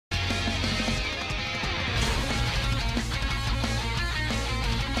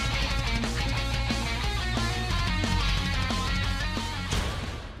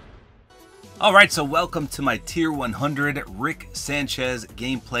Alright, so welcome to my Tier 100 Rick Sanchez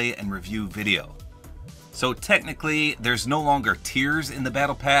gameplay and review video. So technically, there's no longer tiers in the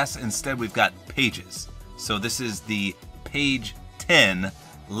Battle Pass, instead we've got pages. So this is the page 10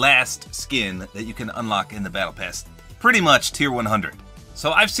 last skin that you can unlock in the Battle Pass. Pretty much Tier 100.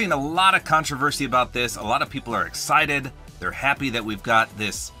 So I've seen a lot of controversy about this. A lot of people are excited. They're happy that we've got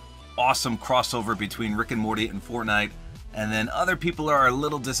this awesome crossover between Rick and Morty and Fortnite. And then other people are a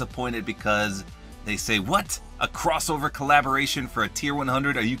little disappointed because they say, what? A crossover collaboration for a Tier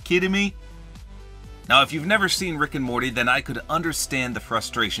 100? Are you kidding me? Now, if you've never seen Rick and Morty, then I could understand the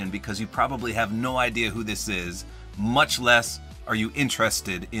frustration because you probably have no idea who this is, much less are you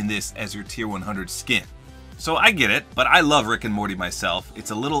interested in this as your Tier 100 skin. So I get it, but I love Rick and Morty myself.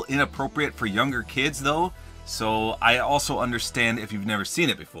 It's a little inappropriate for younger kids though, so I also understand if you've never seen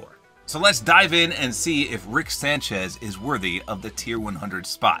it before. So let's dive in and see if Rick Sanchez is worthy of the Tier 100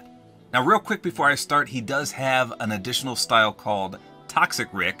 spot. Now real quick before I start, he does have an additional style called Toxic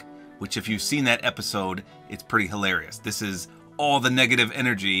Rick, which if you've seen that episode, it's pretty hilarious. This is all the negative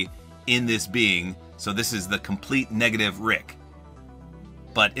energy in this being, so this is the complete negative Rick.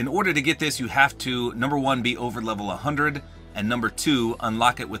 But in order to get this, you have to, number one, be over level 100, and number two,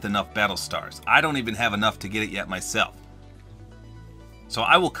 unlock it with enough battle stars. I don't even have enough to get it yet myself. So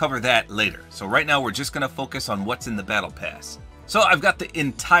I will cover that later. So right now we're just going to focus on what's in the Battle Pass. So I've got the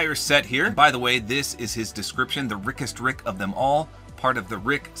entire set here. And by the way, this is his description, the Rickest Rick of them all, part of the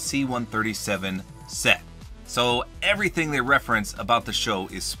Rick C-137 set. So everything they reference about the show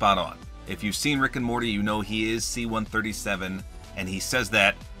is spot on. If you've seen Rick and Morty, you know he is C-137, and he says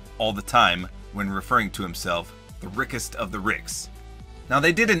that all the time when referring to himself, the Rickest of the Ricks. Now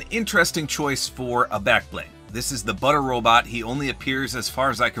they did an interesting choice for a backbling. This is the Butter Robot. He only appears, as far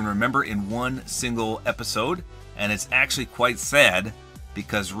as I can remember, in one single episode. And it's actually quite sad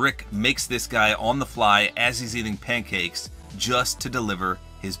because Rick makes this guy on the fly as he's eating pancakes just to deliver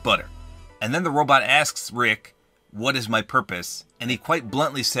his butter. And then the robot asks Rick, "What is my purpose?" And he quite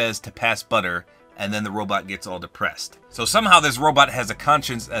bluntly says to pass butter, and then the robot gets all depressed. So somehow this robot has a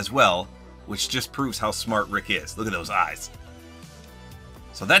conscience as well, which just proves how smart Rick is. Look at those eyes.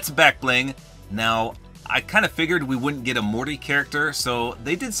 So that's back bling. Now, I kind of figured we wouldn't get a Morty character, so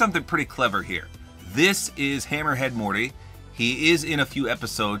they did something pretty clever here. This is Hammerhead Morty. He is in a few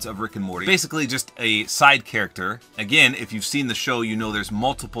episodes of Rick and Morty. Basically just a side character. Again, if you've seen the show, you know there's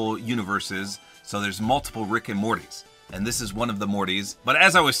multiple universes, so there's multiple Rick and Mortys. And this is one of the Mortys. But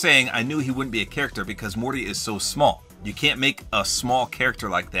as I was saying, I knew he wouldn't be a character because Morty is so small. You can't make a small character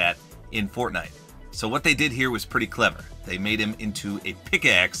like that in Fortnite. So what they did here was pretty clever. They made him into a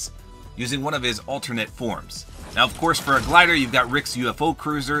pickaxe using one of his alternate forms. Now, of course, for a glider, you've got Rick's UFO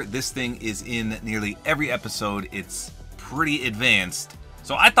cruiser. This thing is in nearly every episode. It's pretty advanced.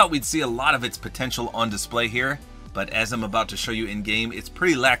 So I thought we'd see a lot of its potential on display here, but as I'm about to show you in game, it's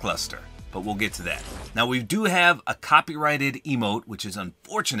pretty lackluster, but we'll get to that. Now, we do have a copyrighted emote, which is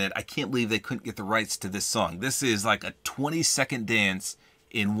unfortunate. I can't believe they couldn't get the rights to this song. This is like a 20-second dance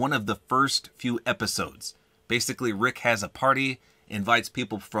in one of the first few episodes. Basically, Rick has a party, invites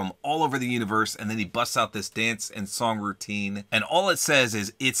people from all over the universe, and then he busts out this dance and song routine. And all it says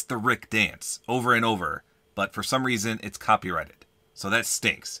is, "It's the Rick dance," over and over. But for some reason, it's copyrighted. So that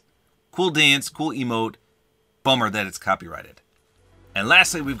stinks. Cool dance, cool emote. Bummer that it's copyrighted. And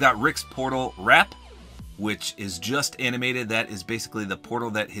lastly, we've got Rick's portal wrap, which is just animated. That is basically the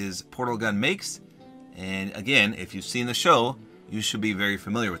portal that his portal gun makes. And again, if you've seen the show, you should be very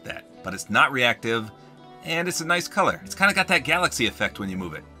familiar with that. But it's not reactive. And it's a nice color. It's kind of got that galaxy effect when you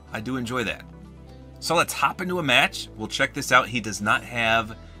move it. I do enjoy that. So let's hop into a match. We'll check this out. He does not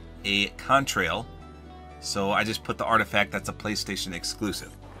have a contrail. So I just put the artifact. That's a PlayStation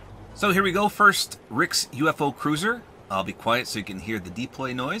exclusive. So here we go. First, Rick's UFO cruiser. I'll be quiet so you can hear the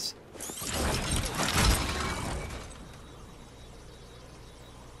deploy noise.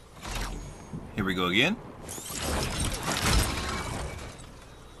 Here we go again.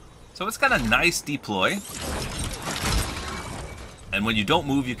 So it's got a nice deploy. And when you don't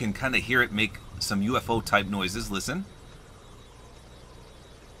move, you can kind of hear it make some UFO type noises. Listen.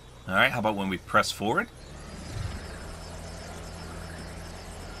 Alright, how about when we press forward?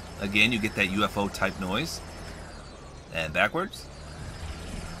 Again, you get that UFO type noise. And backwards.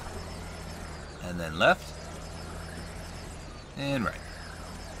 And then left. And right.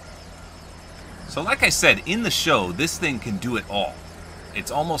 So like I said, in the show, this thing can do it all. It's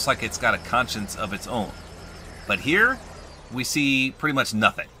almost like it's got a conscience of its own. But here, we see pretty much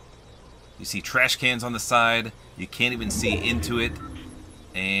nothing. You see trash cans on the side. You can't even see into it.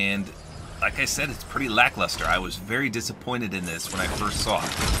 And like I said, it's pretty lackluster. I was very disappointed in this when I first saw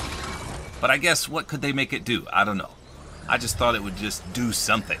it. But I guess what could they make it do? I don't know. I just thought it would just do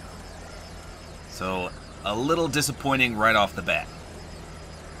something. So a little disappointing right off the bat.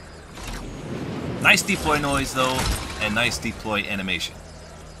 Nice deploy noise though, and nice deploy animation.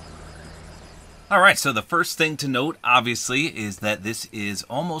 Alright, so the first thing to note, obviously, is that this is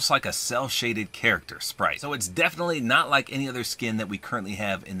almost like a cel-shaded character sprite. So it's definitely not like any other skin that we currently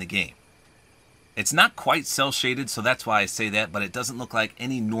have in the game. It's not quite cel-shaded, so that's why I say that, but it doesn't look like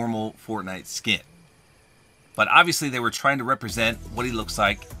any normal Fortnite skin. But obviously they were trying to represent what he looks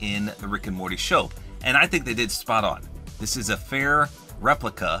like in the Rick and Morty show. And I think they did spot on. This is a fair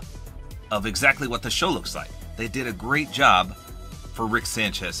replica of exactly what the show looks like. They did a great job for Rick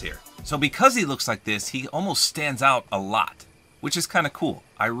Sanchez here. So because he looks like this, he almost stands out a lot, which is kind of cool.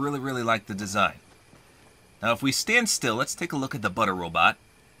 I really like the design. Now if we stand still, let's take a look at the butter robot.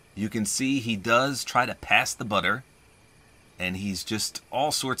 You can see he does try to pass the butter, and he's just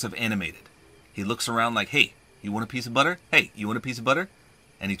all sorts of animated. He looks around like, hey, you want a piece of butter? Hey, you want a piece of butter?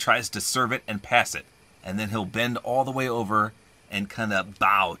 And he tries to serve it and pass it. And then he'll bend all the way over and kind of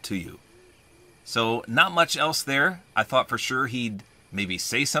bow to you. So not much else there. I thought for sure he'd maybe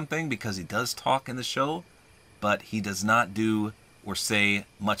say something because he does talk in the show, but he does not do or say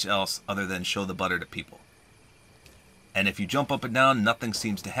much else other than show the butter to people. And if you jump up and down, nothing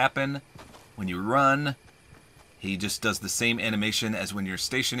seems to happen. When you run, he just does the same animation as when you're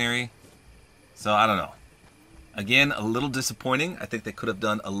stationary. So I don't know. Again, a little disappointing. I think they could have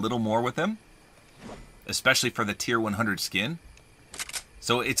done a little more with him, especially for the tier 100 skin.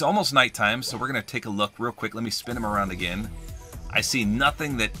 So it's almost nighttime, so we're going to take a look real quick. Let me spin him around again. I see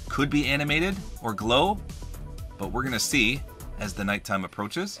nothing that could be animated or glow, but we're going to see as the nighttime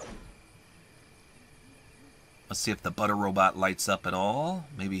approaches. Let's see if the butter robot lights up at all.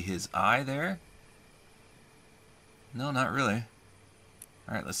 Maybe his eye there. No, not really.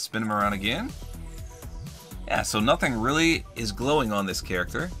 Alright, let's spin him around again. Yeah, so nothing really is glowing on this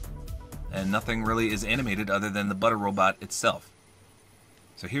character. And nothing really is animated other than the butter robot itself.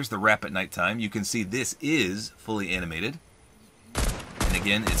 So here's the wrap at nighttime. You can see this is fully animated. And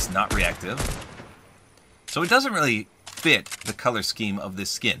again, it's not reactive. So it doesn't really fit the color scheme of this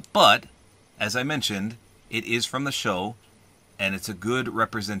skin. But, as I mentioned, it is from the show, and it's a good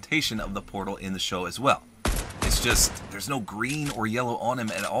representation of the portal in the show as well. It's just, there's no green or yellow on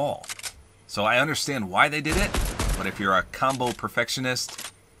him at all. So I understand why they did it, but if you're a combo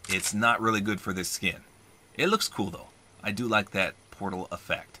perfectionist, it's not really good for this skin. It looks cool though. I do like that portal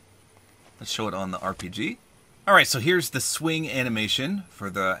effect. Let's show it on the RPG. Alright, so here's the swing animation for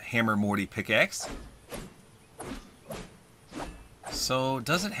the Hammer Morty pickaxe. So,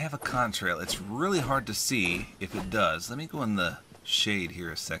 does it have a contrail? It's really hard to see if it does. Let me go in the shade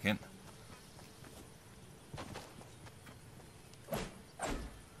here a second.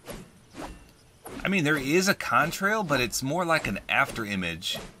 I mean, there is a contrail, but it's more like an after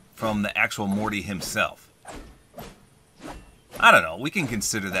image from the actual Morty himself. I don't know. We can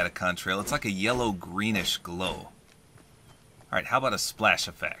consider that a contrail. It's like a yellow-greenish glow. Alright, how about a splash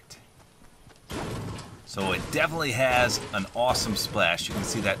effect? So it definitely has an awesome splash. You can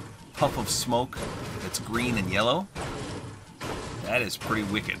see that puff of smoke that's green and yellow. That is pretty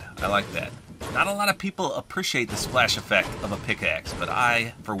wicked. I like that. Not a lot of people appreciate the splash effect of a pickaxe, but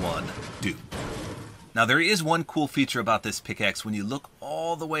I, for one, do. Now there is one cool feature about this pickaxe. When you look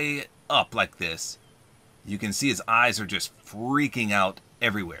all the way up like this, you can see his eyes are just freaking out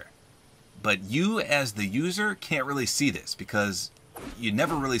everywhere. But you, as the user, can't really see this because you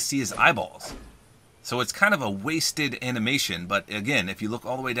never really see his eyeballs. So it's kind of a wasted animation, but again, if you look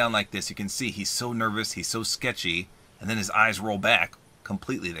all the way down like this, you can see he's so nervous, he's so sketchy, and then his eyes roll back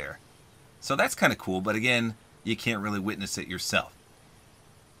completely there. So that's kind of cool, but again, you can't really witness it yourself.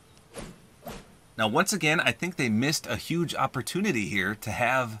 Now, once again, I think they missed a huge opportunity here to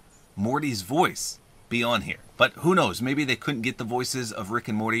have Morty's voice be on here. But who knows, maybe they couldn't get the voices of Rick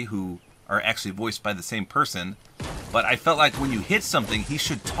and Morty, who are actually voiced by the same person. But I felt like when you hit something, he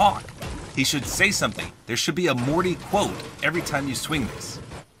should talk. He should say something. There should be a Morty quote every time you swing this.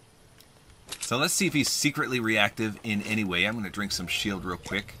 So let's see if he's secretly reactive in any way. I'm going to drink some shield real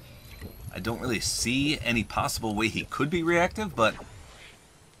quick. I don't really see any possible way he could be reactive, but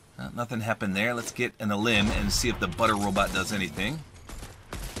nothing happened there. Let's get in a limb and see if the butter robot does anything.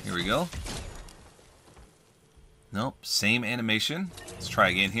 Here we go. Nope, same animation. Let's try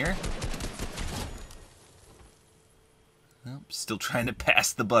again here. Nope, still trying to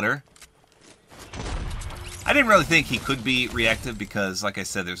pass the butter. I didn't really think he could be reactive because, like I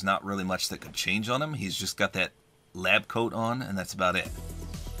said, there's not really much that could change on him. He's just got that lab coat on, and that's about it.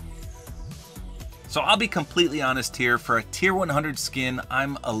 So I'll be completely honest here, for a tier 100 skin,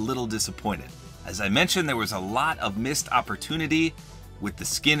 I'm a little disappointed. As I mentioned, there was a lot of missed opportunity with the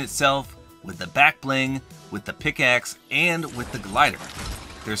skin itself, with the back bling, with the pickaxe, and with the glider.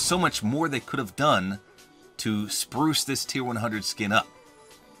 There's so much more they could have done to spruce this tier 100 skin up.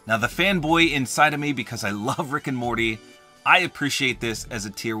 Now, the fanboy inside of me, because I love Rick and Morty, I appreciate this as a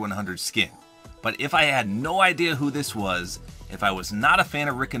tier 100 skin. But if I had no idea who this was, if I was not a fan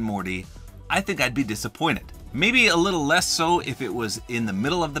of Rick and Morty, I think I'd be disappointed. Maybe a little less so if it was in the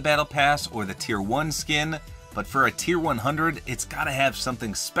middle of the battle pass or the tier 1 skin, but for a tier 100, it's gotta have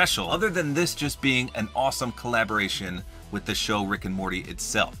something special other than this just being an awesome collaboration with the show Rick and Morty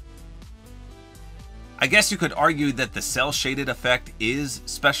itself. I guess you could argue that the cell shaded effect is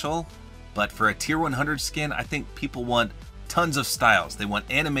special, but for a tier 100 skin, I think people want tons of styles. They want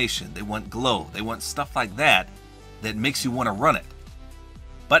animation, they want glow, they want stuff like that that makes you want to run it.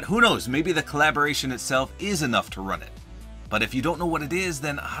 But who knows, maybe the collaboration itself is enough to run it. But if you don't know what it is,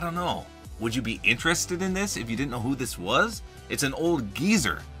 then I don't know. Would you be interested in this if you didn't know who this was? It's an old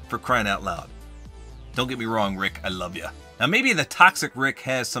geezer, for crying out loud. Don't get me wrong, Rick, I love ya. Now maybe the Toxic Rick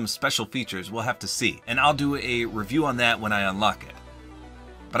has some special features, we'll have to see. And I'll do a review on that when I unlock it.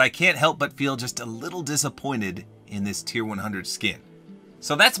 But I can't help but feel just a little disappointed in this tier 100 skin.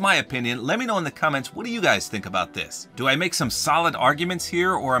 So that's my opinion. Let me know in the comments, what do you guys think about this? Do I make some solid arguments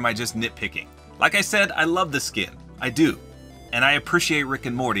here, or am I just nitpicking? Like I said, I love the skin. I do. And I appreciate Rick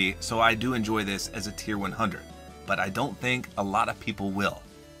and Morty, so I do enjoy this as a tier 100. But I don't think a lot of people will.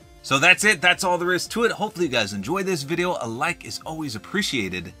 So that's it. That's all there is to it. Hopefully you guys enjoyed this video. A like is always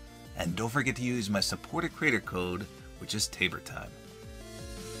appreciated. And don't forget to use my Support-A-Creator code, which is Tabor time.